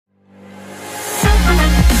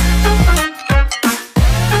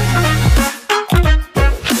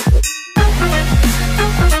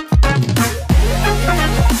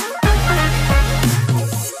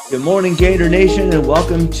Good morning, Gator Nation, and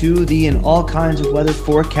welcome to the In All Kinds of Weather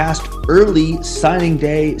Forecast Early Signing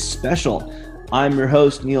Day Special. I'm your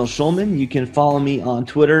host, Neil Schulman. You can follow me on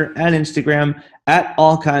Twitter and Instagram at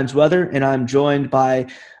All Kinds Weather, and I'm joined by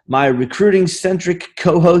my recruiting-centric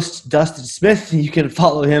co-host, Dustin Smith. You can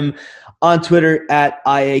follow him on Twitter at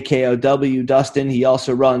IAKOW Dustin. He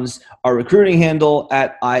also runs our recruiting handle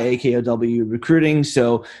at IAKOW Recruiting,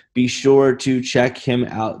 so be sure to check him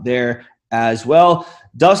out there as well.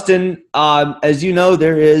 Dustin, as you know,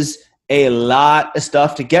 there is a lot of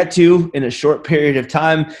stuff to get to in a short period of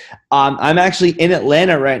time. I'm actually in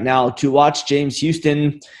Atlanta right now to watch James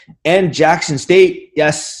Houston and Jackson State.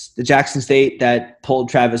 Yes, the Jackson State that pulled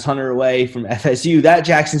Travis Hunter away from FSU, that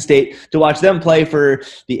Jackson State, to watch them play for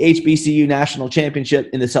the HBCU National Championship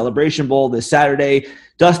in the Celebration Bowl this Saturday.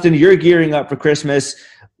 Dustin, you're gearing up for Christmas.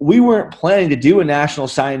 We weren't planning to do a National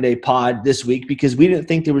Signing Day pod this week because we didn't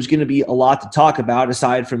think there was going to be a lot to talk about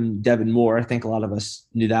aside from Devin Moore. I think a lot of us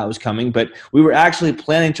knew that was coming, but we were actually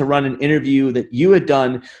planning to run an interview that you had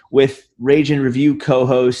done with Rage and Review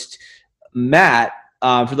co-host Matt.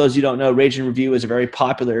 For those who don't know, Rage and Review is a very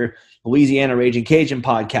popular Louisiana Raging Cajun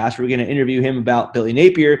podcast. We're going to interview him about Billy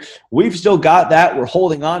Napier. We've still got that. We're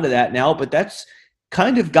holding on to that now, but that's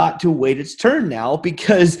kind of got to wait its turn now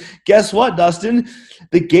because guess what, Dustin?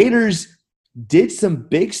 The Gators did some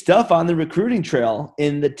big stuff on the recruiting trail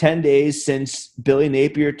in the 10 days since Billy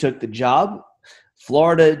Napier took the job.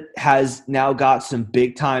 Florida has now got some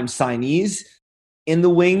big-time signees in the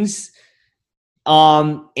wings.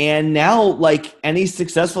 And now, like any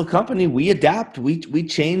successful company, we adapt. We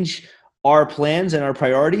change our plans and our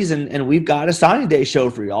priorities, and we've got a signing day show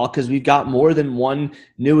for y'all because we've got more than one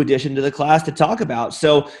new addition to the class to talk about.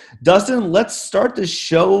 So, Dustin, let's start the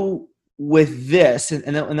show with this,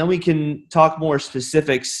 and then we can talk more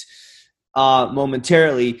specifics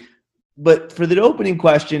momentarily. But for the opening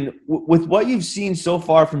question, with what you've seen so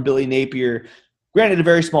far from Billy Napier, granted a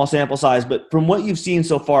very small sample size, but from what you've seen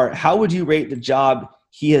so far, how would you rate the job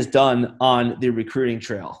he has done on the recruiting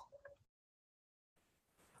trail?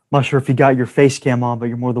 I'm not sure if you got your face cam on, but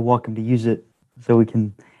you're more than welcome to use it so we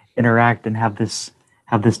can interact and have this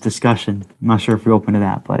discussion. I'm not sure if you're open to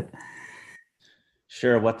that, but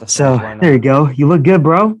sure. What the so there you go. You look good,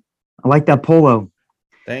 bro. I like that polo.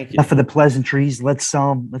 Thank you. Enough of the pleasantries. Let's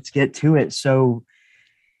get to it. So,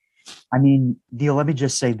 I mean, Neil, let me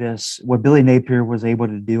just say this: what Billy Napier was able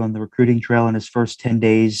to do on the recruiting trail in his first 10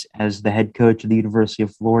 days as the head coach of the University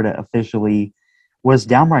of Florida officially was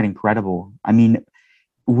downright incredible. I mean,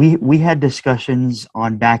 we had discussions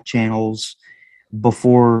on back channels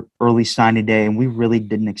before early signing day, and we really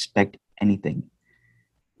didn't expect anything.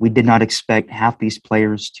 We did not expect half these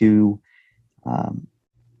players to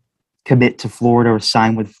commit to Florida or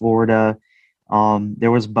sign with Florida.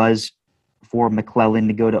 There was buzz for McClellan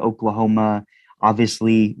to go to Oklahoma.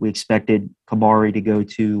 Obviously, we expected Kamari to go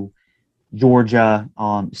to Georgia.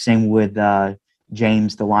 Same with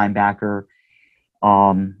James, the linebacker.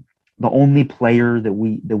 The only player that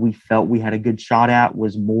we felt we had a good shot at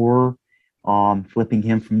was Moore, flipping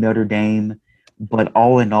him from Notre Dame. But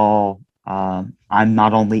all in all, I'm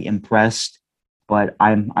not only impressed, but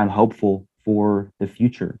I'm hopeful for the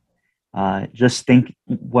future. Just think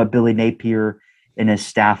what Billy Napier and his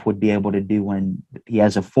staff would be able to do when he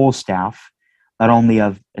has a full staff, not only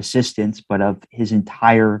of assistants, but of his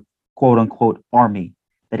entire quote-unquote army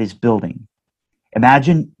that he's building.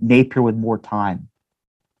 Imagine Napier with more time.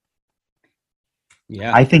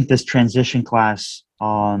 Yeah, I think this transition class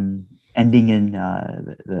ending in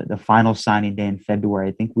the final signing day in February,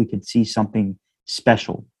 I think we could see something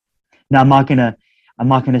special. Now, I'm not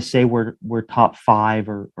gonna say we're top 5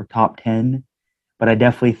 or top 10, but I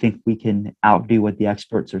definitely think we can outdo what the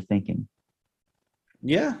experts are thinking.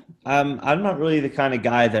 Yeah, I'm not really the kind of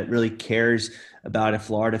guy that really cares about if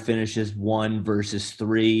Florida finishes 1 versus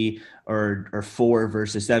 3 or 4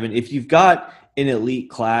 versus 7. If you've got an elite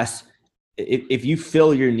class, if you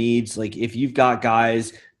fill your needs, like if you've got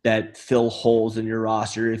guys that fill holes in your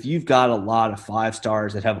roster, if you've got a lot of 5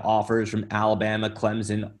 stars that have offers from Alabama,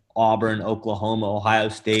 Clemson, Auburn, Oklahoma, Ohio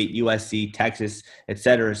State, USC, Texas, et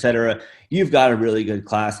cetera, you've got a really good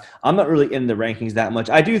class. I'm not really in the rankings that much.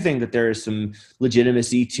 I do think that there is some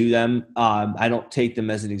legitimacy to them. I don't take them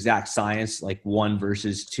as an exact science, like 1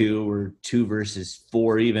 versus 2 or 2 versus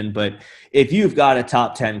 4 even. But if you've got a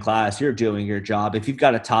top 10 class, you're doing your job. If you've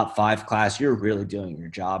got a top 5 class, you're really doing your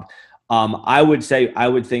job. I would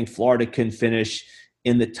think Florida can finish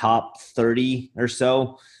in the top 30 or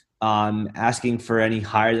so. Asking for any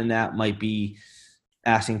higher than that might be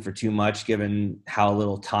asking for too much given how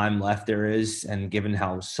little time left there is and given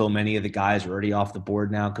how so many of the guys are already off the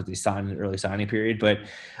board now because they signed in the early signing period. But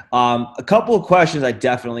a couple of questions I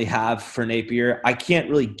definitely have for Napier. I can't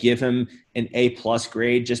really give him an A+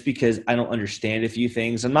 grade just because I don't understand a few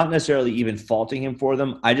things. I'm not necessarily even faulting him for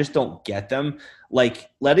them. I just don't get them. Like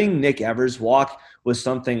letting Nick Evers walk was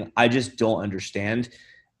something I just don't understand.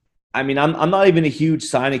 I mean, I'm not even a huge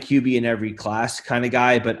sign a QB in every class kind of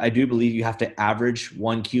guy, but I do believe you have to average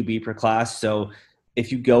one QB per class. So if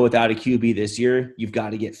you go without a QB this year, you've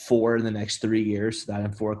got to get 4 in the next 3 years. So that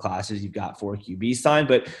in 4 classes, you've got 4 QBs signed.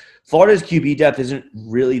 But Florida's QB depth isn't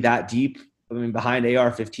really that deep. I mean, behind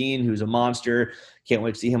AR-15, who's a monster. Can't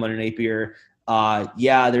wait to see him under Napier.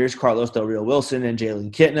 Yeah, there's Carlos Del Rio Wilson and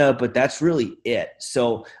Jalen Kitna, but that's really it.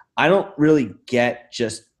 So I don't really get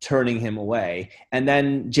just turning him away. And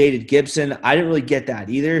then Jaded Gibson, I didn't really get that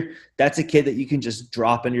either. That's a kid that you can just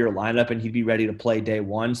drop into your lineup and he'd be ready to play day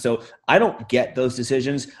one. So I don't get those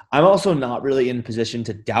decisions. I'm also not really in a position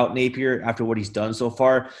to doubt Napier after what he's done so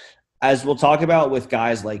far. As we'll talk about with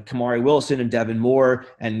guys like Kamari Wilson and Devin Moore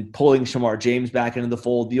and pulling Shamar James back into the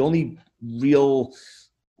fold, the only real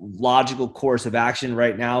logical course of action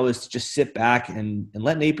right now is to just sit back and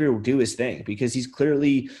let Napier do his thing because he's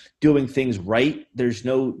clearly doing things right. There's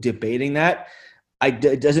no debating that.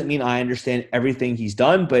 It doesn't mean I understand everything he's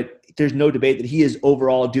done, but there's no debate that he is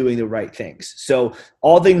overall doing the right things. So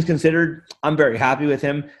all things considered, I'm very happy with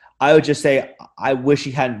him. I would just say I wish he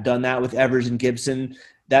hadn't done that with Evers and Gibson.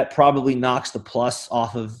 That probably knocks the plus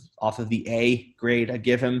off of the A grade I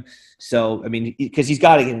give him. So, I mean, because he's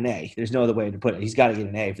got to get an A. There's no other way to put it. He's got to get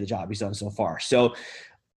an A for the job he's done so far. So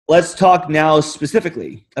let's talk now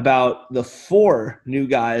specifically about the 4 new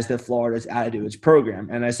guys that Florida's added to its program.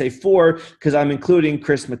 And I say 4 because I'm including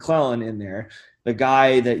Chris McClellan in there, the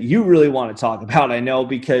guy that you really want to talk about, I know,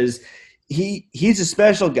 because he's a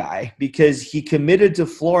special guy because he committed to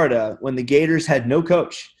Florida when the Gators had no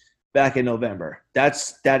coach back in November. That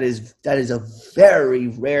is a very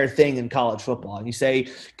rare thing in college football. And you say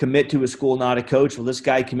commit to a school, not a coach. Well, this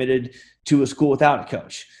guy committed to a school without a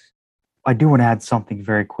coach. I do want to add something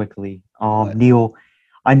very quickly. Neil,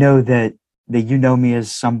 I know that you know me as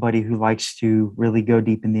somebody who likes to really go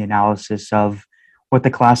deep in the analysis of what the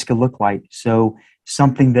class could look like. So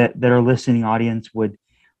something that our listening audience would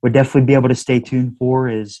definitely be able to stay tuned for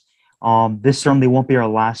is this certainly won't be our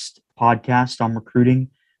last podcast on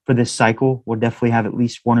recruiting for this cycle. We'll definitely have at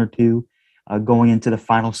least 1 or 2 going into the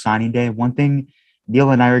final signing day. One thing Neil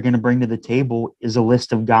and I are going to bring to the table is a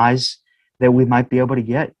list of guys that we might be able to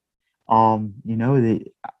get.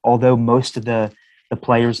 Although most of the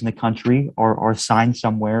players in the country are signed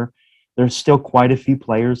somewhere, there's still quite a few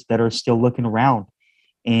players that are still looking around.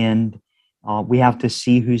 And we have to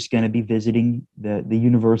see who's going to be visiting the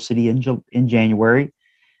university in January.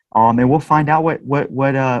 And we'll find out what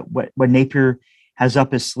Napier has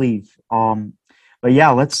up his sleeve. But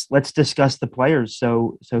yeah, let's discuss the players.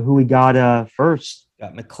 So who we got first?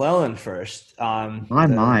 Got McClellan first.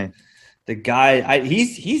 The guy,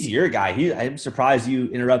 he's your guy. I'm surprised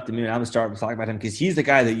you interrupted me when I was starting to talk about him because he's the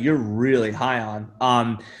guy that you're really high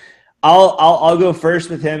on. I'll go first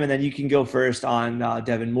with him, and then you can go first on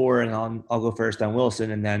Devin Moore, and I'll go first on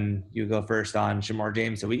Wilson, and then you go first on Shamar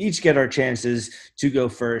James. So we each get our chances to go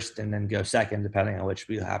first and then go second, depending on which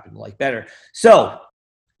we happen to like better. So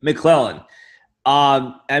McClellan,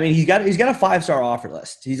 I mean, he's got a 5-star offer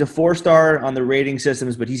list. He's a 4-star on the rating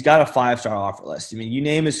systems, but he's got a 5-star offer list. I mean, you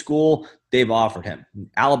name his school, they've offered him: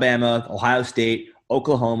 Alabama, Ohio State,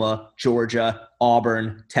 Oklahoma, Georgia,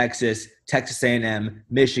 Auburn, Texas A&M,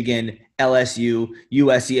 Michigan, LSU,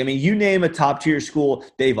 USC. I mean, you name a top-tier school,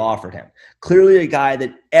 they've offered him. Clearly a guy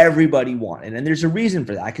that everybody wanted. And there's a reason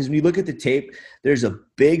for that, because when you look at the tape, there's a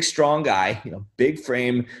big, strong guy, big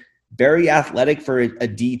frame, very athletic for a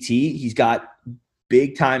DT. He's got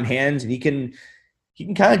big-time hands, and he can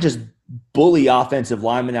kind of just bully offensive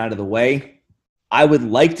linemen out of the way. I would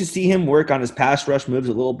like to see him work on his pass rush moves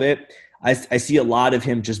a little bit. I see a lot of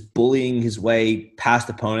him just bullying his way past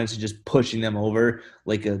opponents and just pushing them over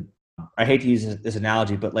like I hate to use this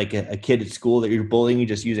analogy, but like a kid at school that you're bullying, you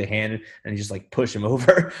just use a hand and just like push him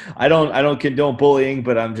over. I don't condone bullying,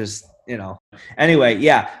 but I'm just, Anyway,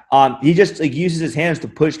 yeah. He just like uses his hands to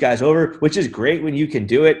push guys over, which is great when you can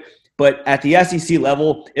do it. But at the SEC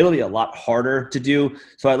level, it'll be a lot harder to do.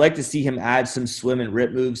 So I'd like to see him add some swim and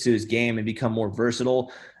rip moves to his game and become more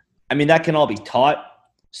versatile. I mean, that can all be taught.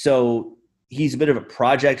 So he's a bit of a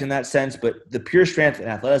project in that sense, but the pure strength and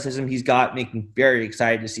athleticism he's got make me very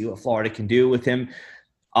excited to see what Florida can do with him.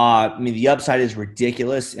 I mean, the upside is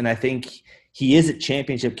ridiculous, and I think he is a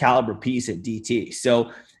championship caliber piece at DT. So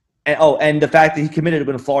and the fact that he committed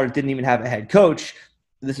when Florida didn't even have a head coach,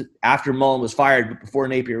 this is after Mullen was fired, but before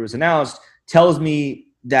Napier was announced, tells me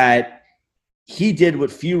that he did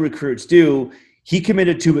what few recruits do. He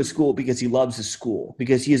committed to a school because he loves his school,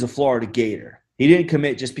 because he is a Florida Gator. He didn't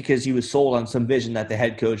commit just because he was sold on some vision that the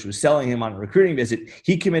head coach was selling him on a recruiting visit.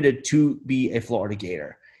 He committed to be a Florida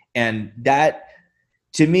Gator. And that,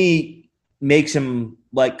 to me, makes him,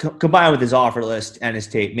 like, combined with his offer list and his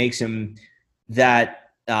tape, makes him that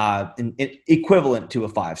equivalent to a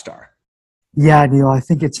 5-star. Yeah, Neil, I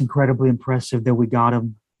think it's incredibly impressive that we got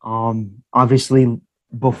him. Obviously,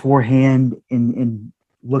 beforehand, in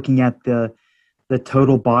looking at the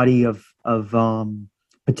total body of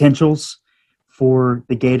potentials for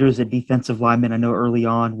the Gators at defensive lineman, I know early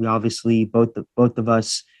on we obviously both of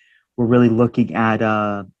us were really looking at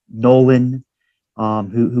Nolan,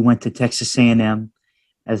 who went to Texas A&M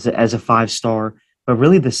as a 5-star. But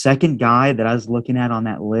really, the second guy that I was looking at on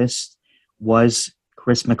that list was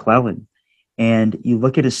Chris McClellan. And you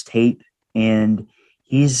look at his tape, and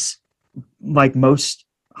he's like most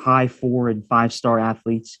high 4 and 5-star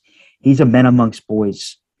athletes. He's a man amongst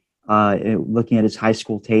boys. Looking at his high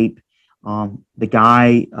school tape, the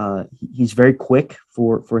guy, he's very quick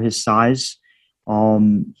for his size.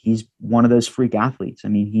 He's one of those freak athletes. I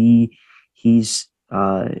mean, he's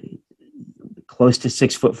close to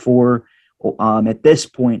 6'4". At this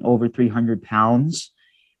point, over 300 pounds.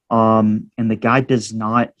 And the guy does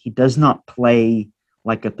not play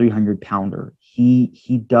like a 300-pounder.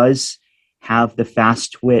 He does have the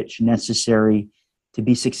fast twitch necessary to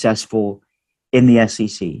be successful in the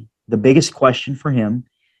SEC. The biggest question for him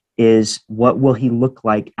is, what will he look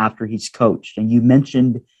like after he's coached? And you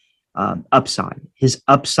mentioned upside. His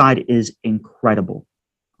upside is incredible.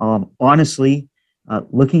 Honestly,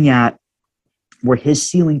 looking at where his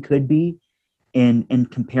ceiling could be and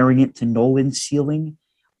comparing it to Nolan's ceiling,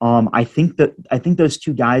 I think those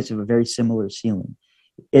two guys have a very similar ceiling.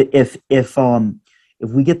 If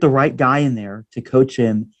we get the right guy in there to coach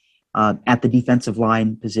him at the defensive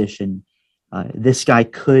line position, this guy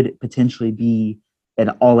could potentially be an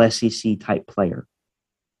all SEC type player.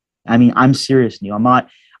 I mean, I'm serious, Neil. I'm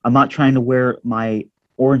not trying to wear my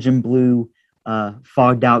orange and blue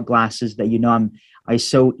fogged out glasses that I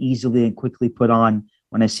so easily and quickly put on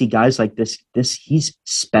when I see guys like this. He's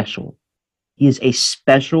special. He is a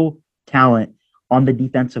special talent on the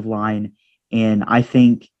defensive line, and I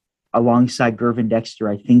think alongside Gervin Dexter,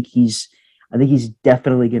 I think he's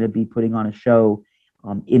definitely going to be putting on a show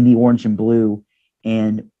in the orange and blue.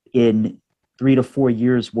 And in 3 to 4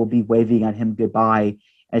 years, we'll be waving at him goodbye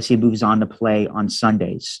as he moves on to play on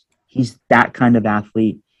Sundays. He's that kind of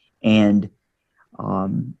athlete, and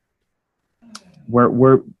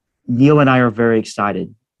Neil and I are very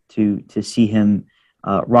excited to see him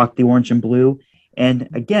rock the orange and blue. And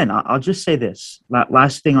again, I'll just say this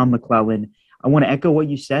last thing on McClellan. I want to echo what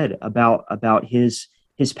you said about his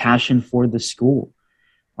passion for the school.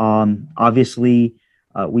 Obviously,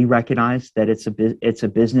 we recognize that it's a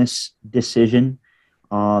business decision.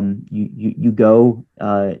 You go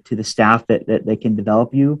to the staff that can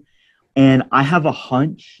develop you. And I have a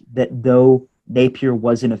hunch that though Napier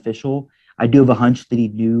wasn't official, I do have a hunch that he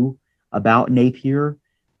knew about Napier,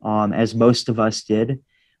 as most of us did.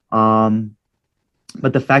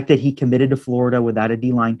 But the fact that he committed to Florida without a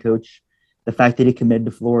D-line coach, the fact that he committed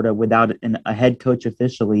to Florida without a head coach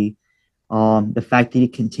officially, the fact that he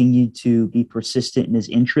continued to be persistent in his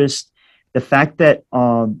interest, the fact that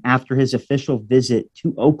after his official visit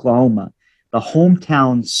to Oklahoma, the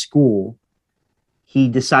hometown school, he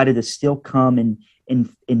decided to still come and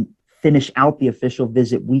finish out the official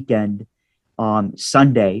visit weekend on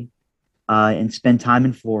Sunday and spend time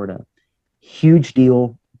in Florida. Huge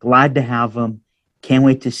deal. Glad to have him. Can't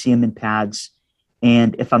wait to see him in pads.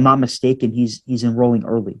 And if I'm not mistaken, he's enrolling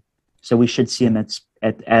early, so we should see him at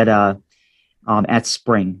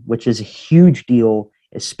spring, which is a huge deal,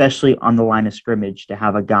 especially on the line of scrimmage, to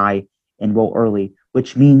have a guy enroll early.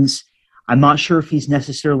 Which means I'm not sure if he's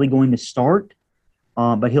necessarily going to start,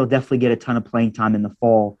 but he'll definitely get a ton of playing time in the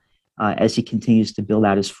fall as he continues to build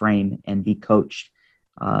out his frame and be coached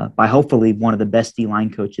by hopefully one of the best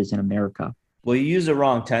D-line coaches in America. Well, you use the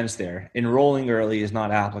wrong tense there. Enrolling early is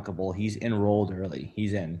not applicable. He's enrolled early.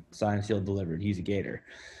 He's in. Signed, sealed, delivered. He's a Gator.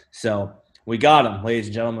 So we got him, ladies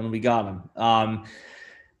and gentlemen. We got him.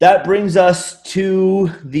 That brings us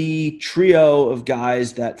to the trio of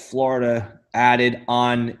guys that Florida added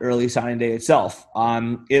on early signing day itself.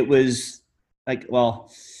 It was I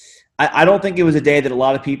don't think it was a day that a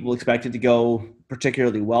lot of people expected to go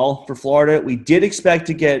particularly well for Florida. We did expect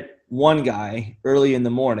to get one guy early in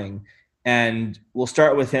the morning, And we'll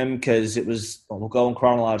start with him because we'll go in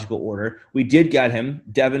chronological order. We did get him,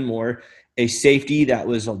 Devin Moore, a safety that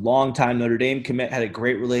was a long-time Notre Dame commit, had a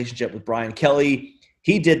great relationship with Brian Kelly.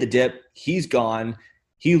 He did the dip. He's gone.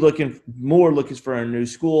 He looking for a new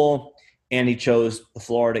school, and he chose the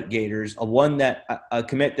Florida Gators, a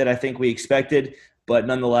commit that I think we expected, but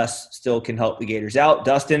nonetheless still can help the Gators out.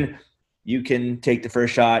 Dustin, you can take the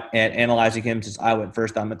first shot at analyzing him since I went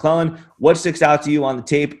first on McClellan. What sticks out to you on the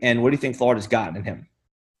tape, and what do you think Florida's gotten in him?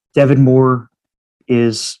 Devin Moore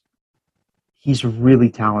he's really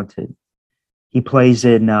talented. He plays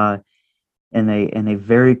in a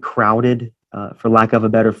very crowded, for lack of a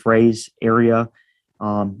better phrase, area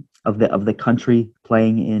of the country,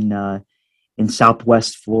 playing in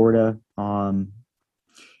Southwest Florida.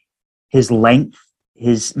 His length,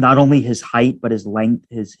 not only his height but his length,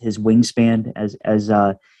 his wingspan, as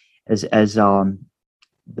the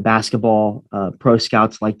basketball pro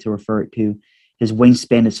scouts like to refer it to. His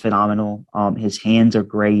wingspan is phenomenal. His hands are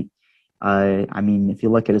great. If you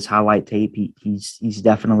look at his highlight tape, he's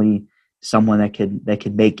definitely someone that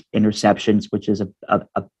could make interceptions, which is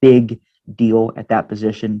a big deal at that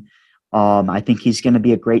position. I think he's going to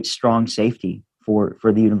be a great strong safety for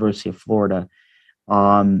the University of Florida.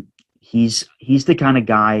 He's the kind of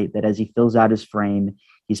guy that as he fills out his frame,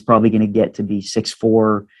 he's probably going to get to be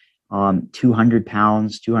 6'4", 200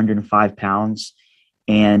 pounds, 205 pounds,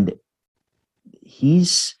 and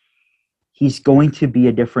he's going to be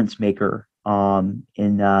a difference maker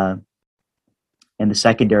in the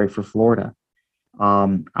secondary for Florida.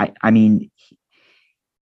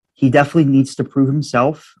 He definitely needs to prove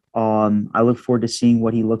himself. I look forward to seeing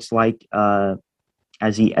what he looks like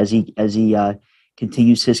as he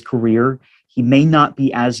continues his career. He may not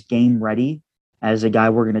be as game ready as a guy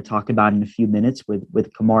we're going to talk about in a few minutes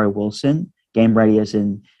with Kamari Wilson. Game ready as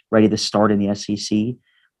in ready to start in the SEC.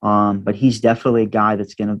 But he's definitely a guy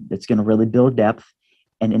that's gonna really build depth,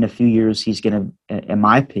 and in a few years he's gonna, in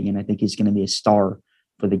my opinion, I think he's gonna be a star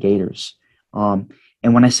for the Gators.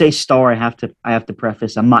 And when I say star, I have to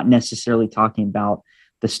preface, I'm not necessarily talking about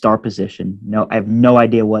the star position. No, I have no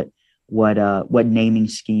idea what naming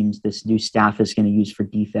schemes this new staff is going to use for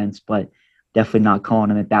defense, but definitely not calling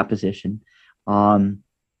him at that position.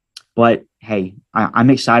 But hey, I'm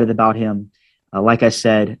excited about him. Like I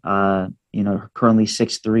said, currently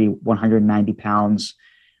 6'3", 190 pounds,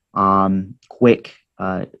 quick,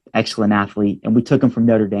 excellent athlete. And we took him from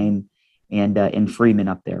Notre Dame and Freeman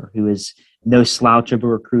up there, who is no slouch of a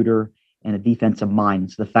recruiter and a defensive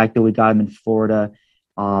mind. So the fact that we got him in Florida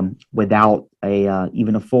without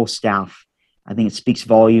even a full staff, I think it speaks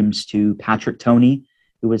volumes to Patrick Toney,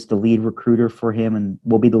 who was the lead recruiter for him and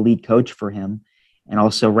will be the lead coach for him, and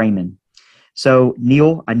also Raymond. So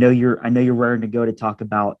Neil, I know you're raring to go to talk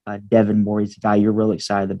about Devin Moore. He's a guy you're really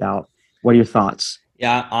excited about. What are your thoughts?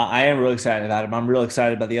 Yeah, I am really excited about him. I'm real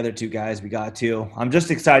excited about the other two guys we got too. I'm just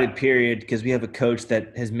excited, period, because we have a coach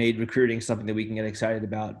that has made recruiting something that we can get excited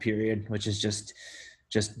about, period, which is just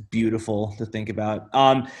beautiful to think about.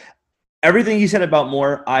 Everything you said about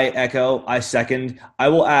Moore, I echo, I second. I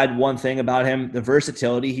will add one thing about him. The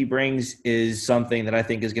versatility he brings is something that I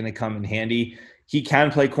think is going to come in handy. He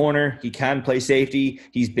can play corner. He can play safety.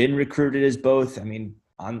 He's been recruited as both. I mean,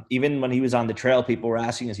 even when he was on the trail, people were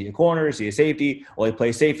asking, is he a corner? Is he a safety? Well, he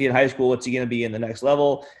plays safety in high school. What's he going to be in the next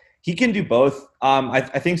level? He can do both.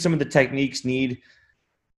 I think some of the techniques need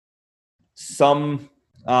some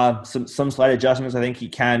slight adjustments. I think he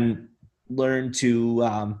can learn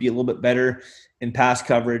to be a little bit better in pass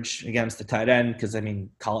coverage against the tight end because,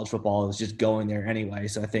 college football is just going there anyway.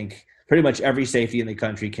 So I think pretty much every safety in the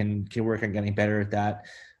country can work on getting better at that.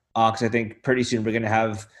 Because I think pretty soon we're going to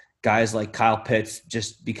have guys like Kyle Pitts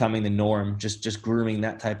just becoming the norm, just grooming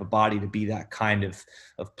that type of body to be that kind of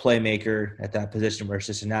playmaker at that position where it's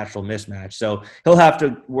just a natural mismatch. So he'll have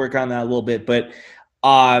to work on that a little bit. But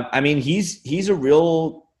he's a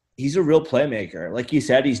real playmaker. Like you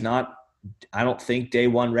said, he's not, I don't think day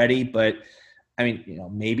one ready, but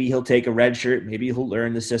maybe he'll take a red shirt, maybe he'll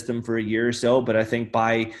learn the system for a year or so. But I think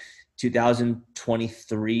by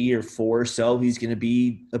 2023 or 4 or so, he's going to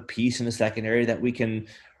be a piece in the secondary that we can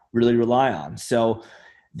really rely on. So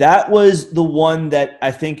that was the one that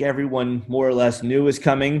I think everyone more or less knew was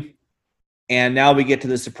coming. And now we get to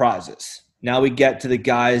the surprises. Now we get to the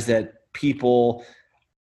guys that people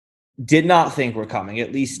did not think were coming,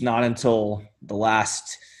 at least not until the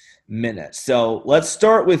last minute. So let's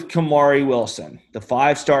start with Kamari Wilson, the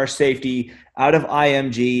 5-star safety out of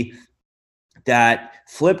IMG that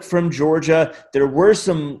flipped from Georgia. There were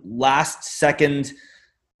some last second,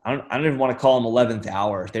 I don't even want to call them 11th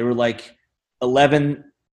hour. They were like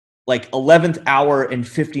like 11th hour and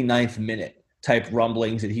 59th minute type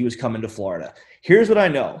rumblings that he was coming to Florida. Here's what I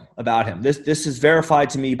know about him. This is verified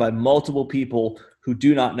to me by multiple people who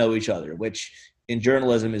do not know each other, which in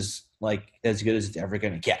journalism is like as good as it's ever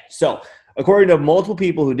going to get. So according to multiple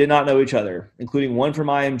people who did not know each other, including one from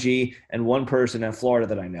IMG and one person in Florida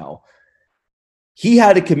that I know, he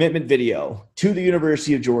had a commitment video to the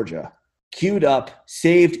University of Georgia queued up,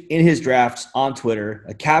 saved in his drafts on Twitter.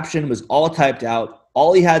 A caption was all typed out.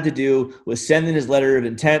 All he had to do was send in his letter of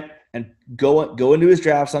intent and go into his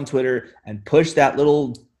drafts on Twitter and push that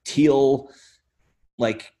little teal,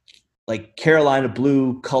 like Carolina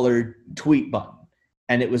blue colored tweet button.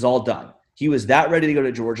 And it was all done. He was that ready to go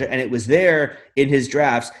to Georgia, and it was there in his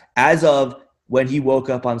drafts as of when he woke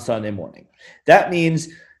up on Sunday morning. That means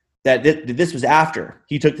that this was after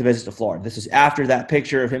he took the visit to Florida. This was after that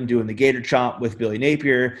picture of him doing the Gator chomp with Billy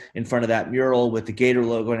Napier in front of that mural with the Gator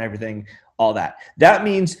logo and everything, all that. That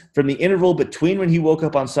means from the interval between when he woke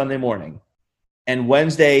up on Sunday morning and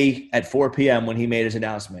Wednesday at 4 p.m. when he made his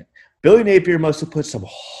announcement, Billy Napier must have put some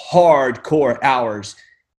hardcore hours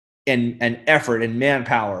and effort and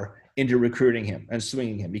manpower into recruiting him and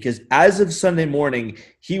swinging him, because as of Sunday morning,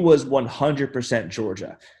 he was 100%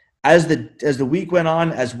 Georgia. As the week went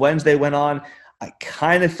on, as Wednesday went on, I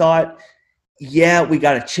kind of thought, yeah, we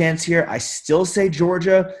got a chance here. I still say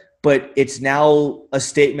Georgia, but it's now a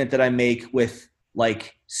statement that I make with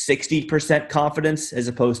like 60% confidence as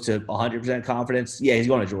opposed to 100% confidence. Yeah, he's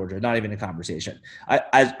going to Georgia. Not even a conversation.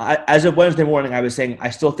 As of Wednesday morning, I was saying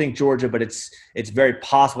I still think Georgia, but it's very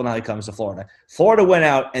possible now he comes to Florida. Florida went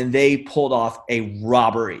out and they pulled off a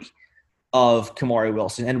robbery of Kamari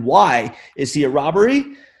Wilson. And why is he a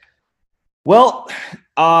robbery? Well,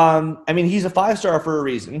 I mean, he's a 5-star for a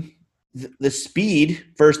reason. The speed,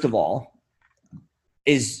 first of all,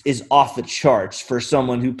 is off the charts for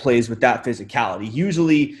someone who plays with that physicality.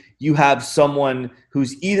 Usually you have someone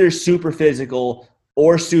who's either super physical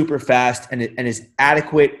or super fast and is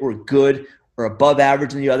adequate or good or above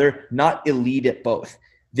average in the other, not elite at both.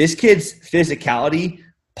 This kid's physicality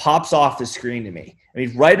pops off the screen to me. I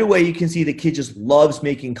mean, right away you can see the kid just loves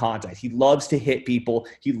making contact. He loves to hit people.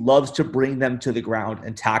 He loves to bring them to the ground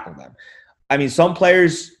and tackle them. I mean, some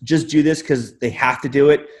players just do this because they have to do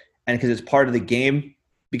it and because it's part of the game,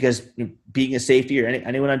 because being a safety or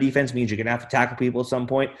anyone on defense means you're going to have to tackle people at some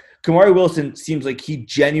point. Kamari Wilson seems like he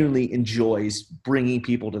genuinely enjoys bringing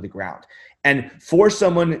people to the ground. And for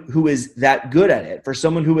someone who is that good at it, for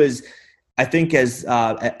someone who is, I think as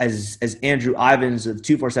Andrew Ivins of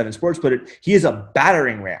 247 Sports put it, he is a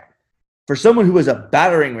battering ram. For someone who is a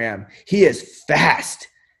battering ram, he is fast.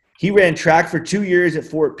 He ran track for 2 years at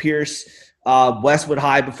Fort Pierce, Westwood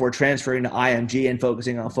High, before transferring to IMG and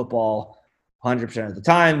focusing on football 100% of the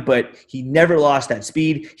time, but he never lost that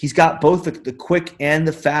speed. He's got both the quick and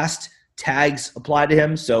the fast tags applied to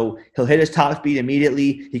him, so he'll hit his top speed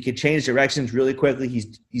immediately. He can change directions really quickly.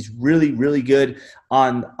 He's really, really good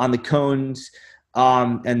on the cones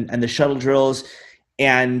and the shuttle drills,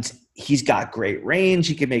 and he's got great range.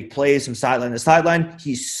 He can make plays from sideline to sideline.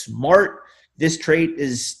 He's smart. This trait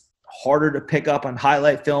is harder to pick up on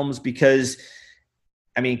highlight films because,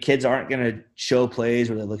 I mean, kids aren't going to show plays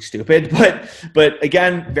where they look stupid. But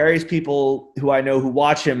again, various people who I know who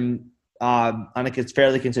watch him on a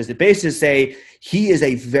fairly consistent basis say he is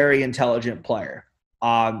a very intelligent player.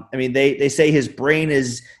 I mean, they say his brain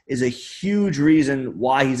is a huge reason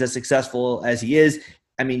why he's as successful as he is.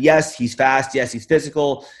 I mean, yes, he's fast. Yes, he's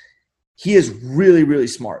physical. He is really, really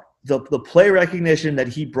smart. The play recognition that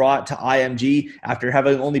he brought to IMG after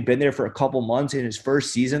having only been there for a couple months in his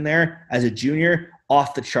first season there as a junior,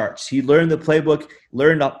 off the charts. He learned the playbook,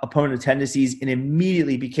 learned opponent tendencies, and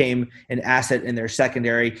immediately became an asset in their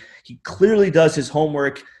secondary. He clearly does his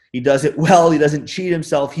homework. He does it well. He doesn't cheat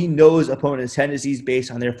himself. He knows opponent's tendencies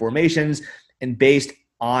based on their formations and based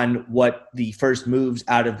on what the first moves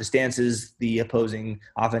out of the stances the opposing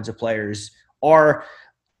offensive players are.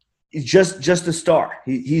 Just a star.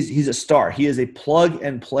 He's a star. He is a plug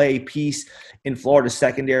and play piece in Florida's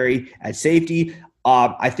secondary at safety.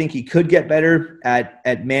 I think he could get better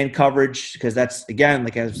at man coverage, because that's, again,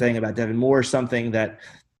 like I was saying about Devin Moore, something that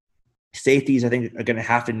safeties I think are going to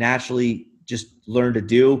have to naturally just learn to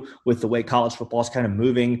do with the way college football is kind of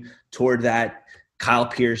moving toward that Kyle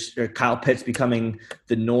Pitts becoming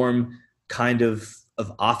the norm kind of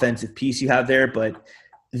offensive piece you have there. But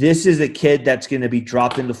this is a kid that's going to be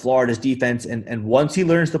dropped into Florida's defense. And once he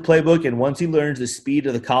learns the playbook and once he learns the speed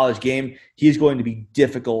of the college game, he's going to be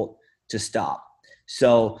difficult to stop.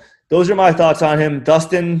 So those are my thoughts on him.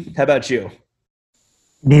 Dustin, how about you?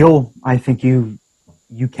 Neil, I think you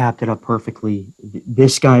capped it up perfectly.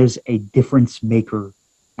 This guy is a difference maker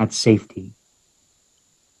at safety.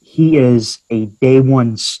 He is a day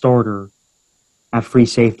one starter at free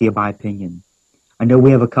safety, in my opinion. I know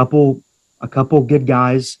we have a couple good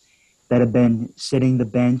guys that have been sitting the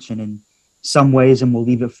bench, and in some ways, and we'll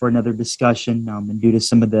leave it for another discussion, and due to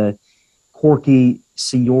some of the quirky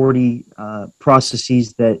seniority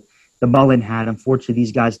processes that the Mullen had, unfortunately,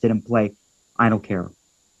 these guys didn't play. I don't care.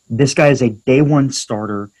 This guy is a day one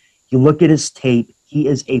starter. You look at his tape, he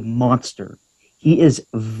is a monster. He is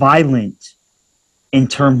violent in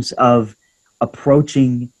terms of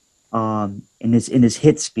approaching in his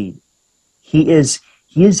hit speed. He is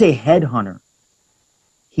a headhunter.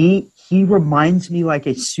 He reminds me like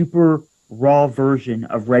a super raw version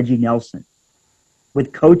of Reggie Nelson.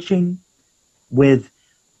 With coaching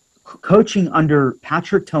under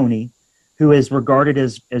Patrick Toney, who is regarded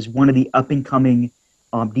as one of the up-and-coming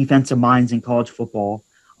defensive minds in college football,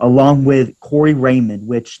 along with Corey Raymond,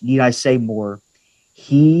 which, need I say more,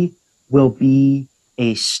 he will be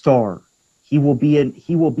a star. He will be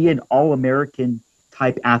an All-American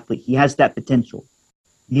type athlete. He has that potential.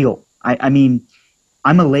 Neil, I mean,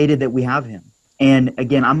 I'm elated that we have him. And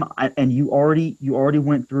again, you already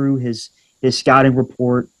went through his scouting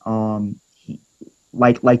report.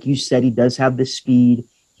 Like you said, he does have the speed.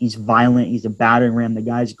 He's violent. He's a battering ram. The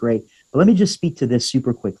guy's great. But let me just speak to this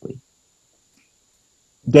super quickly.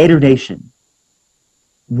 Gator Nation,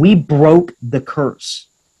 we broke the curse.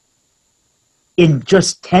 In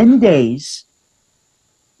just 10 days,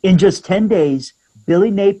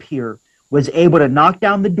 Billy Napier was able to knock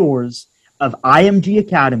down the doors of IMG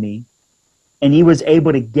Academy, and he was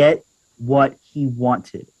able to get what he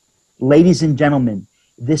wanted. Ladies and gentlemen,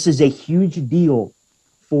 this is a huge deal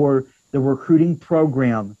for the recruiting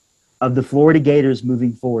program of the Florida Gators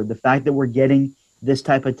moving forward. The fact that we're getting this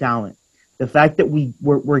type of talent, the fact that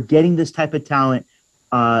we're getting this type of talent,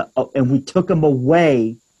 and we took them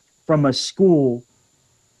away from a school,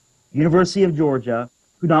 University of Georgia,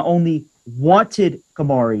 who not only wanted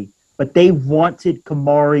Kamari, but they wanted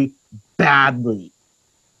Kamari badly.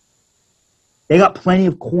 They got plenty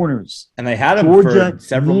of corners. And they had him Georgia for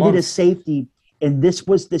several needed months. a safety, and this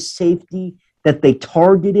was the safety that they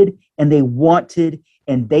targeted and they wanted,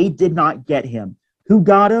 and they did not get him. Who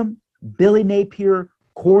got him? Billy Napier,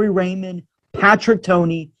 Corey Raymond, Patrick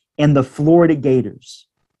Toney, and the Florida Gators.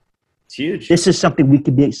 It's huge. This is something we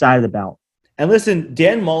could be excited about. And listen,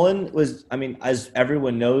 Dan Mullen was, I mean, as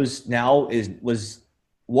everyone knows now, was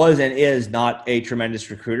and is not a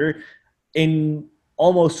tremendous recruiter. In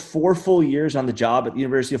almost 4 full years on the job at the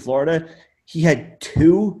University of Florida, he had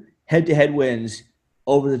 2 head-to-head wins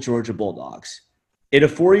over the Georgia Bulldogs. In a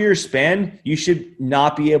 4-year span, you should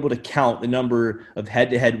not be able to count the number of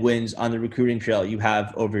head-to-head wins on the recruiting trail you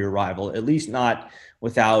have over your rival, at least not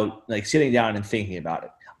without like sitting down and thinking about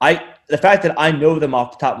it. The fact that I know them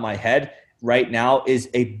off the top of my head right now is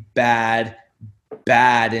a bad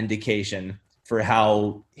indication for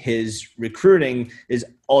how his recruiting is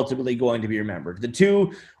ultimately going to be remembered. The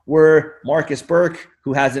 2 were Marcus Burke,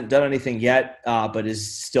 who hasn't done anything yet, but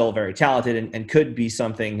is still very talented and could be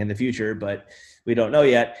something in the future, but we don't know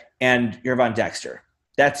yet, and Gervon Dexter.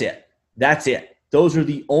 That's it. Those are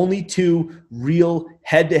the only 2 real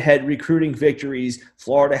head-to-head recruiting victories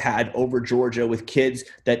Florida had over Georgia, with kids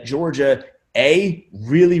that Georgia, A,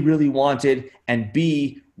 really, really wanted, and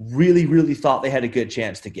B, really, really thought they had a good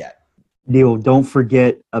chance to get. Neil, don't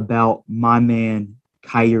forget about my man,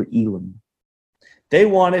 Kaiir Elam. They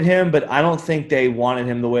wanted him, but I don't think they wanted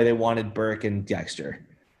him the way they wanted Burke and Dexter.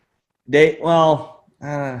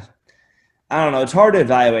 I don't know. It's hard to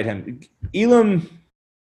evaluate him. Elam,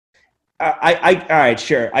 all right,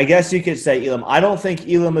 sure. I guess you could say Elam. I don't think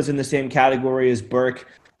Elam is in the same category as Burke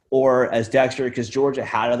or as Dexter, because Georgia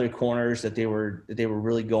had other corners that they were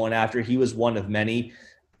really going after. He was one of many.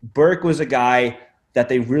 Burke was a guy that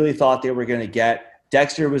they really thought they were going to get.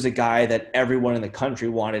 Dexter was a guy that everyone in the country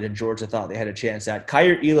wanted, and Georgia thought they had a chance at.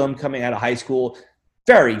 Kaiir Elam, coming out of high school,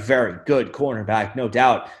 very, very good cornerback, no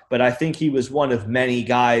doubt. But I think he was one of many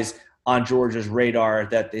guys on Georgia's radar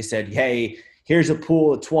that they said, hey, here's a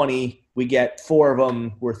pool of 20. We get 4 of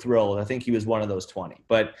them. We're thrilled. I think he was one of those 20.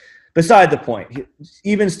 But beside the point,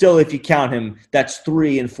 even still, if you count him, that's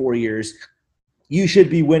 3 in 4 years. You should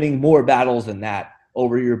be winning more battles than that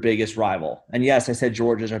over your biggest rival. And yes, I said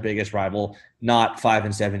Georgia's our biggest rival, not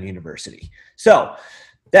 5-7 University. So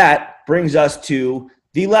that brings us to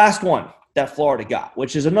the last one that Florida got,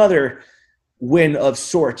 which is another win of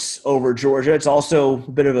sorts over Georgia. It's also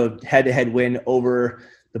a bit of a head-to-head win over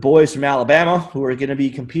the boys from Alabama, who are going to be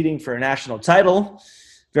competing for a national title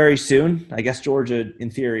very soon. I guess Georgia, in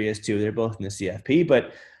theory, is too. They're both in the CFP.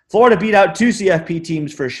 But Florida beat out 2 CFP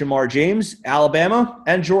teams for Shamar James, Alabama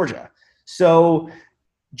and Georgia. So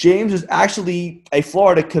James was actually a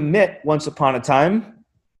Florida commit once upon a time.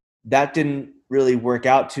 That didn't really work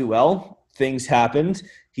out too well. Things happened.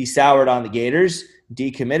 He soured on the Gators,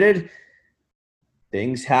 decommitted.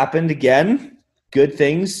 Things happened again. Good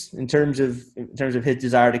things in terms of his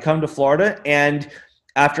desire to come to Florida. And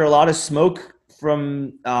after a lot of smoke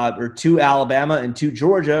from to Alabama and to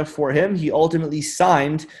Georgia for him, he ultimately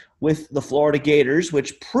signed with the Florida Gators,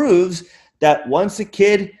 which proves that once a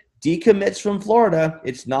kid decommits from Florida,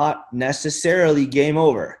 it's not necessarily game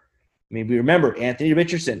over. I mean, we remember Anthony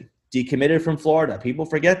Richardson decommitted from Florida. People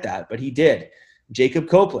forget that, but he did. Jacob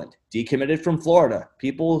Copeland decommitted from Florida.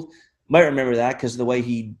 People might remember that because of the way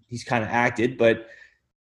he's kind of acted, but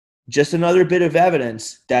just another bit of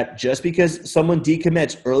evidence that just because someone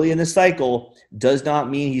decommits early in the cycle does not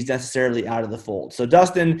mean he's necessarily out of the fold. So,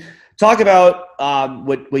 Dustin, talk about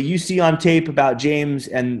what you see on tape about James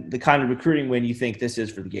and the kind of recruiting win you think this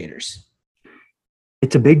is for the Gators.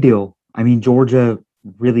 It's a big deal. I mean, Georgia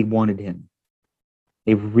really wanted him.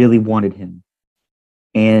 They really wanted him.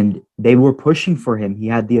 And they were pushing for him. He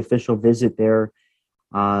had the official visit there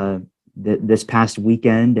this past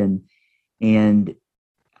weekend. And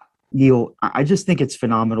Neil, I just think it's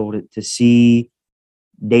phenomenal to see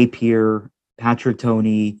Napier, Patrick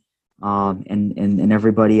Toney, and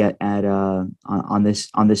everybody on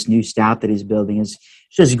this new staff that he's building. It's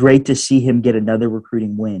just great to see him get another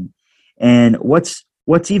recruiting win. And what's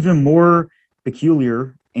even more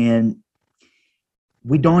peculiar, and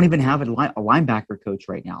we don't even have a linebacker coach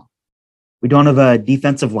right now. We don't have a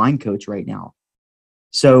defensive line coach right now.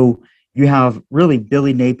 So you have really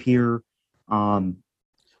Billy Napier.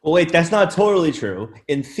 Well, wait, that's not totally true.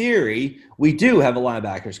 In theory, we do have a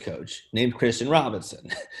linebackers coach named Christian Robinson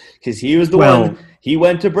because he was the one. He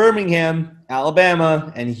went to Birmingham,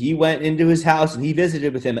 Alabama, and he went into his house and he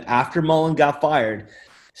visited with him after Mullen got fired.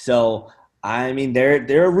 So, I mean,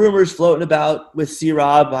 there are rumors floating about with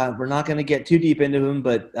C-Rob. We're not going to get too deep into him,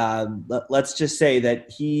 but let's just say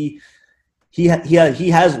that he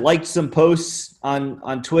has liked some posts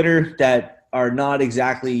on Twitter that are not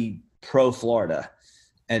exactly pro-Florida.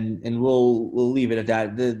 And we'll leave it at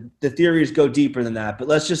that. The theories go deeper than that, but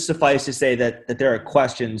let's just suffice to say that there are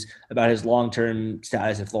questions about his long-term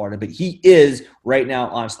status in Florida. But he is right now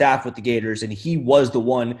on staff with the Gators, and he was the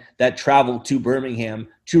one that traveled to Birmingham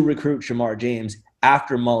to recruit Shamar James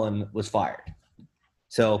after Mullen was fired.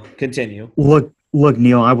 So continue. Look,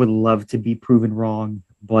 Neil, I would love to be proven wrong,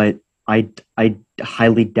 but I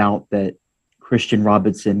highly doubt that Christian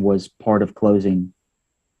Robinson was part of closing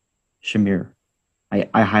Shamir.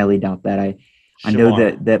 I highly doubt that. I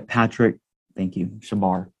know that Patrick, thank you,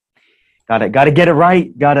 Shamar. Got to get it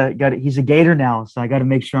right. Got to. He's a Gator now, so I got to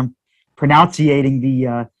make sure I'm pronouncing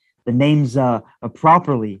the names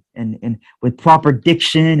properly and with proper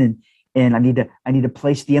diction and I need to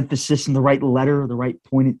place the emphasis in the right letter, the right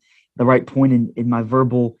point in my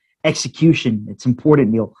verbal execution. It's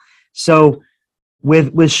important, Neil. So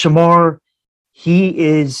with Shamar, he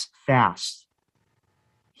is fast.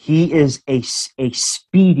 He is a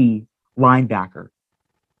speedy linebacker,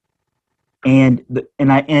 and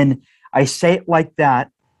I say it like that.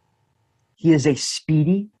 He is a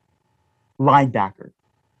speedy linebacker.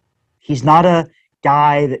 He's not a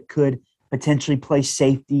guy that could potentially play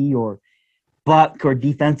safety or buck or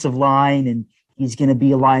defensive line, and he's going to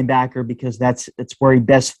be a linebacker because that's where he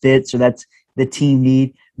best fits or that's the team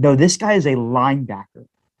need. No, this guy is a linebacker.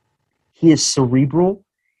 He is cerebral.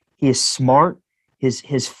 He is smart.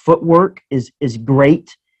 His footwork is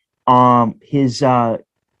great. From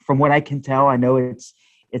what I can tell, I know it's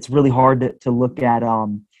really hard to look at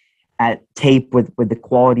tape with the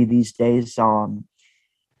quality these days.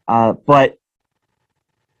 But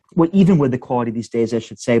even with the quality these days, I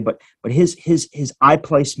should say. But his eye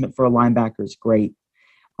placement for a linebacker is great.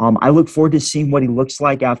 I look forward to seeing what he looks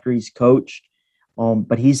like after he's coached.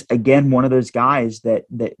 But he's again one of those guys that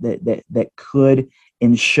could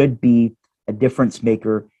and should be a difference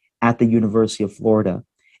maker at the University of Florida.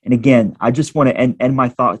 And again, I just want to end my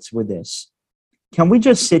thoughts with this. Can we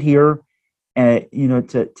just sit here and,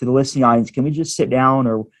 to the listening audience, can we just sit down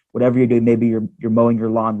or whatever you're doing? Maybe you're mowing your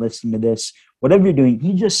lawn, listening to this, whatever you're doing,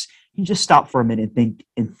 you just stop for a minute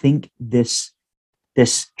and think this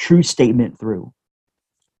true statement through.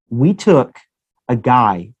 We took a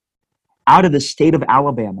guy out of the state of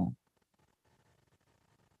Alabama.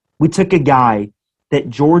 We took a guy that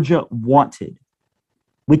Georgia wanted.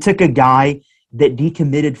 We took a guy that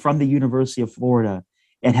decommitted from the University of Florida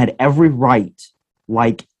and had every right,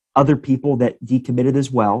 like other people that decommitted as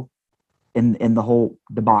well in the whole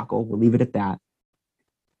debacle. We'll leave it at that.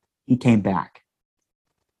 he came back.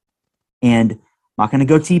 And I'm not going to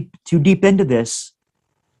go too deep into this,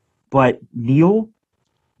 but Neil,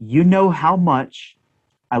 you know how much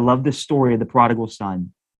I love the story of the prodigal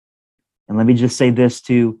son. And let me just say this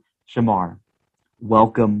to Shamar.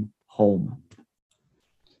 Welcome home.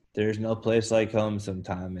 There's no place like home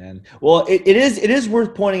sometime, man. Well, it is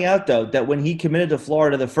worth pointing out, though, that when he committed to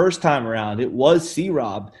Florida the first time around, it was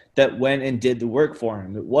C-Rob that went and did the work for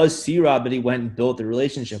him. It was C-Rob that he went and built the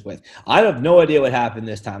relationship with. I have no idea what happened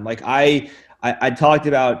this time. Like I talked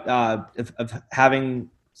about of having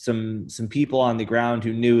some people on the ground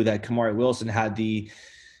who knew that Kamari Wilson had the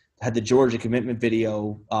Georgia commitment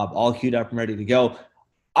video all queued up and ready to go.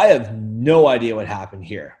 I have no idea what happened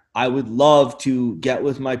here. I would love to get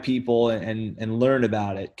with my people and learn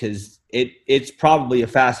about it, because it's probably a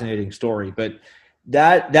fascinating story. But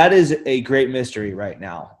that is a great mystery right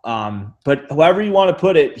now. But however you want to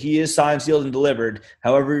put it, he is signed, sealed, and delivered.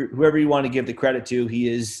 However, whoever you want to give the credit to, he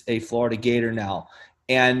is a Florida Gator now.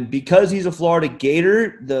 And because he's a Florida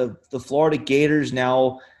Gator, the Florida Gators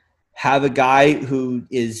now have a guy who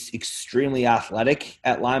is extremely athletic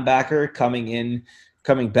at linebacker coming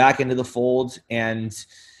back into the fold. And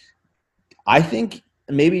I think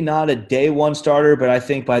maybe not a day one starter, but I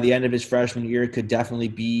think by the end of his freshman year could definitely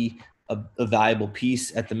be a valuable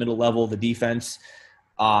piece at the middle level of the defense.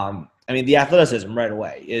 I mean, the athleticism right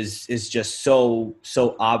away is just so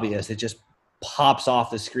obvious. It just pops off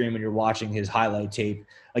the screen when you're watching his highlight tape.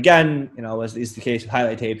 Again, as is the case with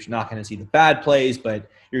highlight tapes, you're not going to see the bad plays, but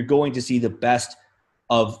you're going to see the best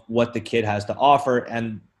of what the kid has to offer,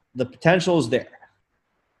 and the potential is there.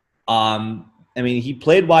 I mean, he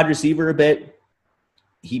played wide receiver a bit.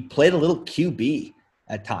 He played a little QB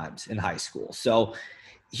at times in high school. So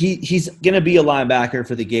he's going to be a linebacker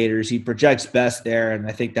for the Gators. He projects best there, and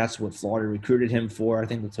I think that's what Florida recruited him for. I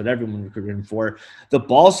think that's what everyone recruited him for. The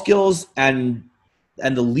ball skills and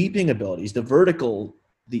the leaping abilities, the vertical,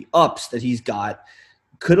 the ups that he's got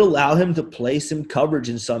could allow him to play some coverage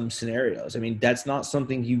in some scenarios. I mean, that's not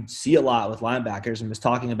something you see a lot with linebackers. I was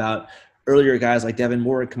talking about earlier guys like Devin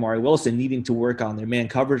Moore and Kamari Wilson needing to work on their man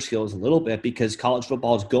coverage skills a little bit, because college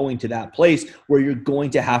football is going to that place where you're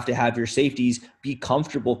going to have your safeties be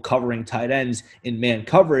comfortable covering tight ends in man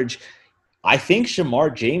coverage. I think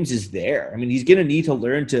Shamar James is there. I mean, he's going to need to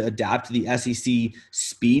learn to adapt to the SEC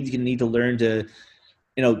speed. He's going to need to learn to,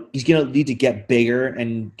 he's going to need to get bigger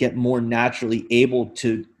and get more naturally able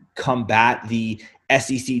to combat the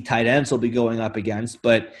SEC tight ends he'll be going up against.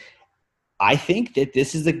 But I think that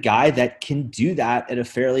this is a guy that can do that at a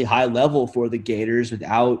fairly high level for the Gators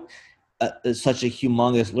without such a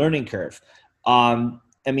humongous learning curve. I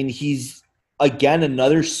mean, he's, again,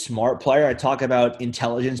 another smart player. I talk about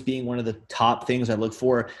intelligence being one of the top things I look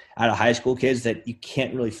for out of high school kids that you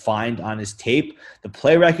can't really find on his tape. The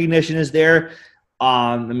play recognition is there.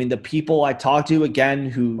 I mean, the people I talked to, again,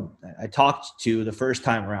 who I talked to the first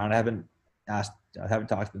time around, I haven't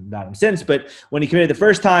talked about him since, but when he committed the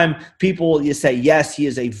first time, people, you say, yes, he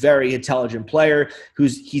is a very intelligent player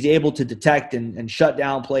he's able to detect and shut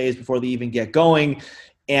down plays before they even get going.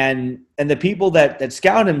 And the people that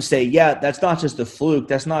scout him say, yeah, that's not just a fluke.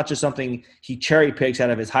 That's not just something he cherry picks out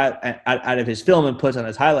of his film and puts on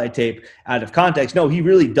his highlight tape out of context. No, he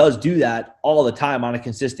really does do that all the time on a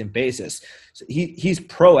consistent basis. So he's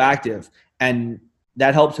proactive, and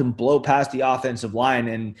that helps him blow past the offensive line,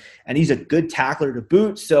 and he's a good tackler to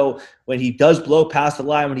boot. So when he does blow past the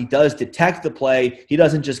line, when he does detect the play, he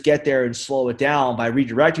doesn't just get there and slow it down by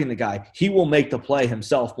redirecting the guy. He will make the play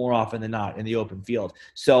himself more often than not in the open field.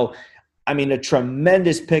 So, I mean, a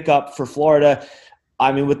tremendous pickup for Florida.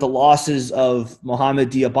 I mean, with the losses of Mohamed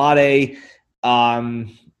Diabate, I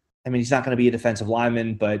mean, he's not going to be a defensive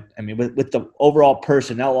lineman, but I mean, with the overall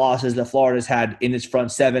personnel losses that Florida's had in its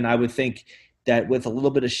front seven, I would think that with a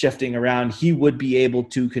little bit of shifting around, he would be able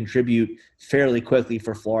to contribute fairly quickly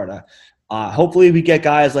for Florida. Hopefully we get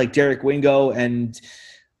guys like Derek Wingo, and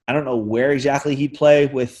I don't know where exactly he'd play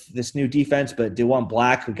with this new defense, but DeJuan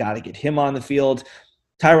Black, we got to get him on the field.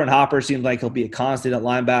 Tyron Hopper seems like he'll be a constant at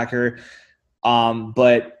linebacker.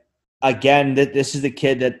 But again, this is the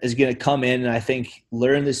kid that is going to come in and I think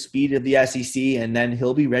learn the speed of the SEC, and then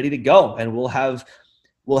he'll be ready to go. And we'll have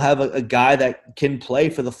a guy that can play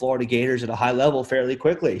for the Florida Gators at a high level fairly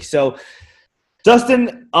quickly. So,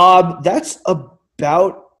 Dustin, that's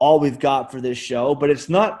about all we've got for this show, but it's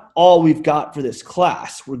not all we've got for this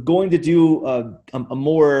class. We're going to do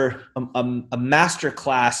a master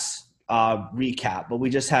class recap, but we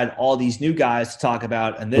just had all these new guys to talk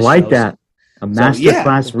about. And this like that. A master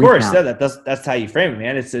class recap. Of course, that's how you frame it,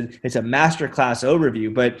 man. It's a master class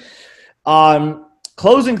overview, but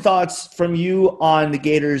Closing thoughts from you on the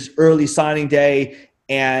Gators early signing day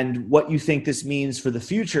and what you think this means for the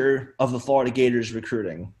future of the Florida Gators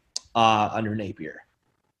recruiting under Napier.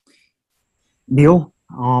 Neil,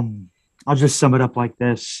 I'll just sum it up like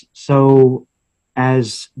this. So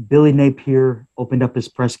as Billy Napier opened up his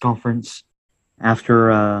press conference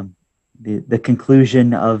after the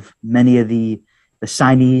conclusion of many of the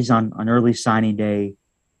signees on early signing day,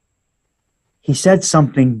 he said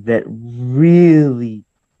something that really,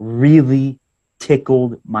 really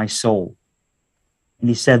tickled my soul. And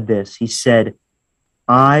he said this. He said,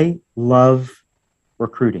 "I love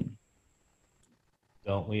recruiting."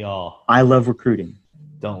 Don't we all? I love recruiting.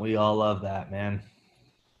 Don't we all love that, man?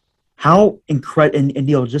 How incredible! And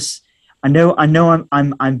Neil, just I know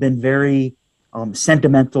I'm been very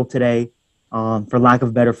sentimental today, for lack of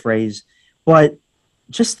a better phrase, but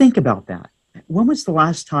just think about that. When was the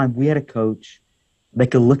last time we had a coach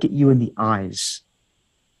that could look at you in the eyes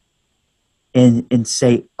and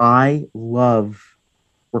say, "I love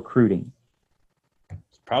recruiting"?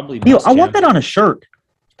 It's probably Neil, I want that on a shirt.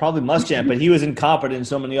 It's probably Muschamp, but he was incompetent in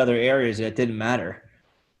so many other areas that it didn't matter.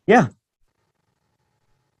 Yeah.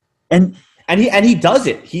 And he does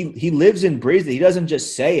it. He lives and breathes it. He doesn't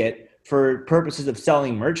just say it for purposes of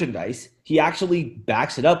selling merchandise. He actually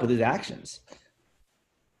backs it up with his actions.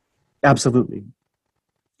 Absolutely.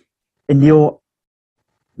 And Neil,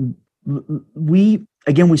 we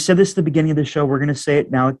said this at the beginning of the show. We're going to say it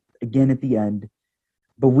now again at the end.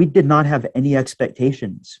 But we did not have any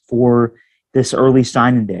expectations for this early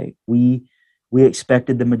signing day. We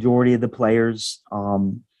expected the majority of the players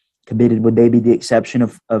committed, with maybe the exception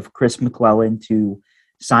of Chris McClellan, to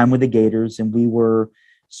sign with the Gators. And we were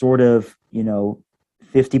sort of,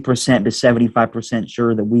 50% to 75%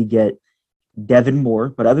 sure that we get Devin Moore.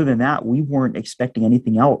 But other than that, we weren't expecting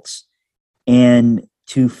anything else. And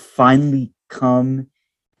to finally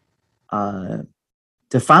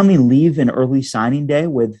leave an early signing day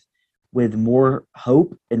with more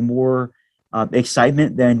hope and more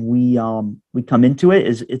excitement than we come into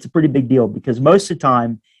it, it's a pretty big deal, because most of the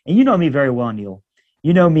time, and you know me very well, Neil,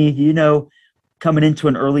 you know me, coming into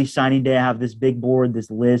an early signing day, I have this big board, this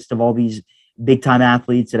list of all these big time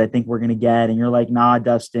athletes that I think we're going to get. And you're like, "Nah,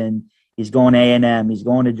 Dustin, he's going to A&M, he's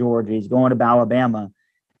going to Georgia, he's going to Alabama."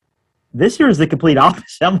 This year is the complete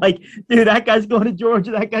opposite. I'm like, dude, that guy's going to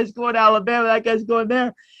Georgia, that guy's going to Alabama, that guy's going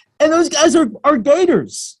there. And those guys are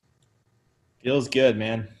Gators. Feels good,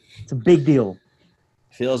 man. It's a big deal.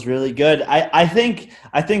 Feels really good. I think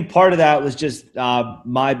part of that was just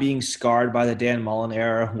my being scarred by the Dan Mullen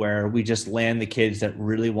era, where we just land the kids that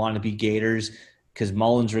really want to be Gators, because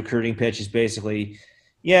Mullen's recruiting pitch is basically,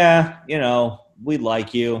 yeah, we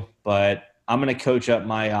like you, but I'm going to coach up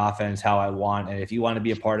my offense how I want. And if you want to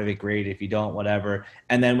be a part of it, great. If you don't, whatever.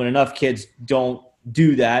 And then when enough kids don't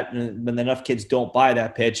do that, and when enough kids don't buy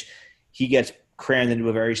that pitch, he gets crammed into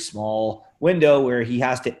a very small window where he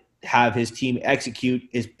has to have his team execute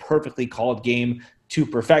his perfectly called game to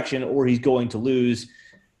perfection, or he's going to lose.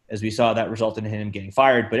 As we saw, that resulted in him getting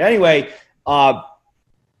fired. But anyway,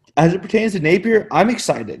 as it pertains to Napier, I'm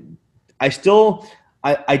excited. I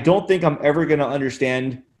don't think I'm ever going to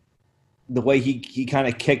understand the way he kind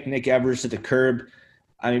of kicked Nick Evers to the curb.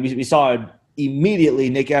 I mean, we saw immediately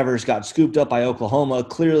Nick Evers got scooped up by Oklahoma.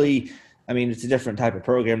 Clearly, I mean, it's a different type of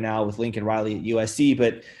program now with Lincoln Riley at USC,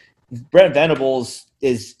 but Brent Venables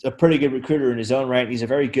is a pretty good recruiter in his own right. He's a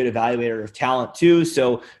very good evaluator of talent too.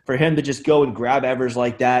 So for him to just go and grab Evers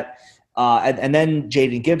like that, and then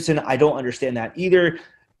Jaden Gibson, I don't understand that either.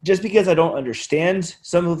 Just because I don't understand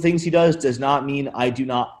some of the things he does not mean I do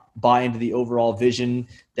not buy into the overall vision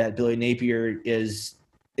that Billy Napier is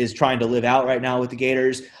trying to live out right now with the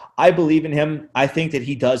Gators. I believe in him. I think that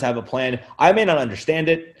he does have a plan. I may not understand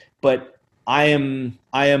it, but I am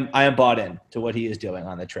bought in to what he is doing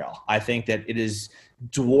on the trail. I think that it has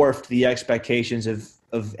dwarfed the expectations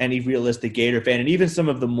of any realistic Gator fan, and even some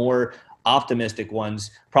of the more optimistic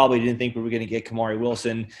ones probably didn't think we were going to get Kamari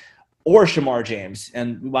Wilson or Shamar James,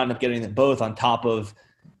 and we wound up getting them both on top of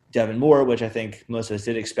Devin Moore, which I think most of us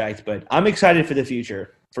did expect. But I'm excited for the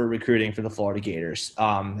future for recruiting for the Florida Gators.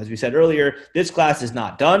 As we said earlier, this class is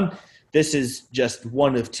not done. This is just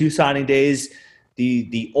one of two signing days.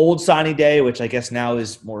 The old signing day, which I guess now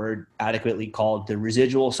is more adequately called the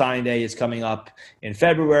residual signing day, is coming up in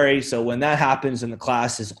February. So when that happens and the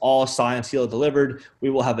class is all signed, sealed, delivered, we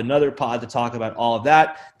will have another pod to talk about all of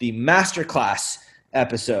that. The masterclass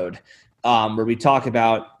episode, where we talk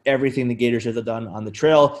about everything the Gators have done on the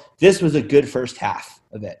trail. This was a good first half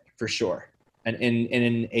of it, for sure. And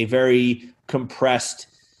in a very compressed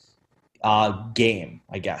game,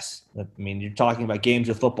 I guess. I mean, you're talking about games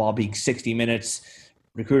of football being 60 minutes,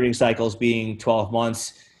 recruiting cycles being 12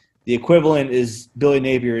 months. The equivalent is Billy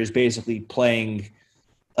Napier is basically playing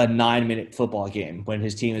a 9-minute football game when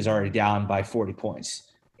his team is already down by 40 points.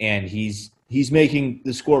 And he's making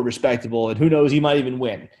the score respectable, and who knows, he might even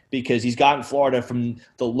win because he's gotten Florida from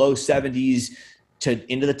the low 70s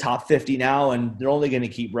to into the top 50 now, and they're only going to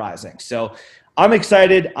keep rising. So I'm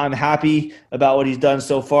excited. I'm happy about what he's done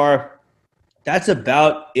so far. That's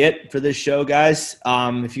about it for this show, guys.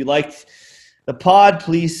 If you liked the pod,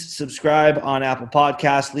 please subscribe on Apple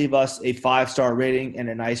Podcasts. Leave us a 5-star rating and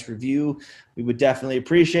a nice review. We would definitely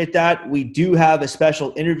appreciate that. We do have a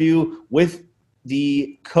special interview with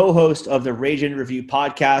the co-host of the Rage and Review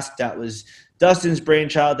podcast. That was Dustin's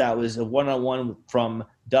brainchild. That was a one-on-one from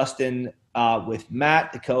Dustin with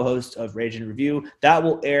Matt, the co-host of Rage and Review. That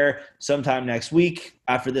will air sometime next week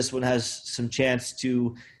after this one has some chance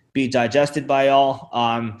to be digested by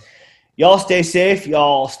y'all. Y'all stay safe.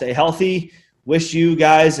 Y'all stay healthy. Wish you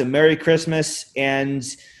guys a Merry Christmas and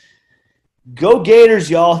go Gators,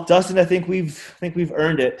 y'all. Dustin, I think we've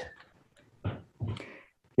earned it.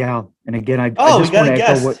 Yeah, and again, I just want to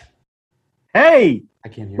echo Hey, I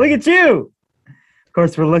can't hear. Look at you! Of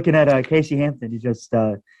course, we're looking at Casey Hampton. He just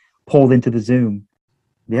pulled into the Zoom.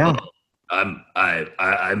 Yeah,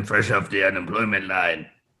 I'm fresh off the unemployment line.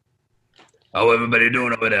 How everybody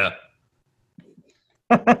doing over there?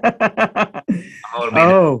 I'm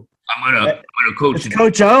gonna coach. It's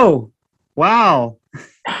Coach O. Wow.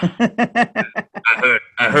 I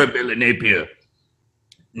heard Billy Napier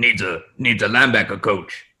needs a linebacker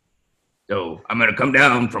coach. So I'm gonna come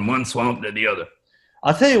down from one swamp to the other.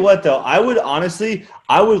 I'll tell you what, though, I would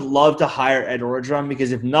love to hire Ed Orgeron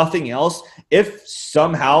because if nothing else, if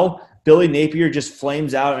somehow Billy Napier just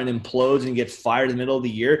flames out and implodes and gets fired in the middle of the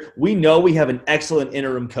year, we know we have an excellent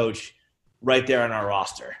interim coach right there on our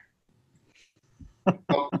roster.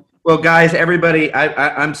 Well, guys, everybody,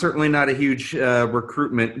 I'm certainly not a huge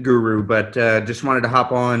recruitment guru, but just wanted to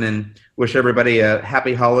hop on and wish everybody a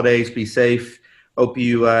happy holidays. Be safe. Hope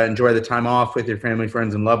you enjoy the time off with your family,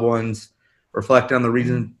 friends, and loved ones. Reflect on the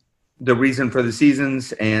reason for the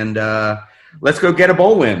seasons, and let's go get a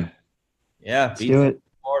bowl win. Yeah, let's do it.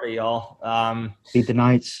 Florida, y'all. Beat the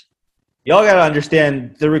Knights. Y'all got to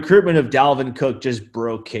understand the recruitment of Dalvin Cook just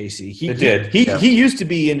broke Casey. He used to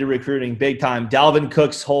be into recruiting big time. Dalvin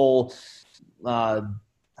Cook's whole we're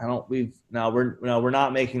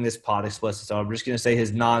not making this pod explicit, so I'm just going to say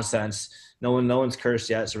his nonsense. No one's cursed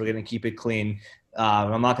yet, so we're going to keep it clean.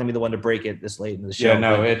 I'm not going to be the one to break it this late in the show. Yeah,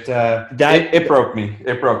 no, it broke me.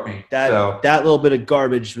 It broke me. That little bit of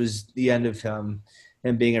garbage was the end of him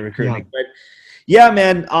being a recruiter. Yeah. But yeah,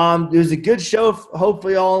 man, it was a good show.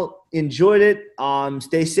 Hopefully y'all enjoyed it.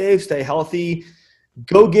 Stay safe, stay healthy.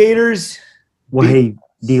 Go Gators. Well, hey,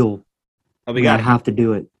 deal. Oh, we have to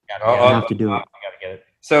do it. Have to do it. We gotta get it.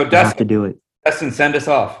 So Dustin, have to do it. Dustin, send us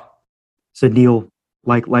off. So deal,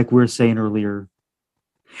 like we were saying earlier.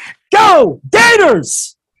 Go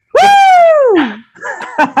Gators! Woo!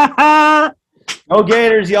 Go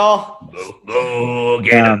Gators, y'all. Go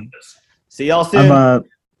Gators. See y'all soon. I'm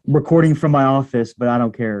recording from my office, but I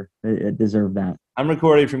don't care. It deserved that. I'm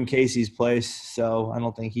recording from Casey's place, so I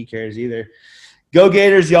don't think he cares either. Go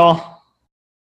Gators, y'all.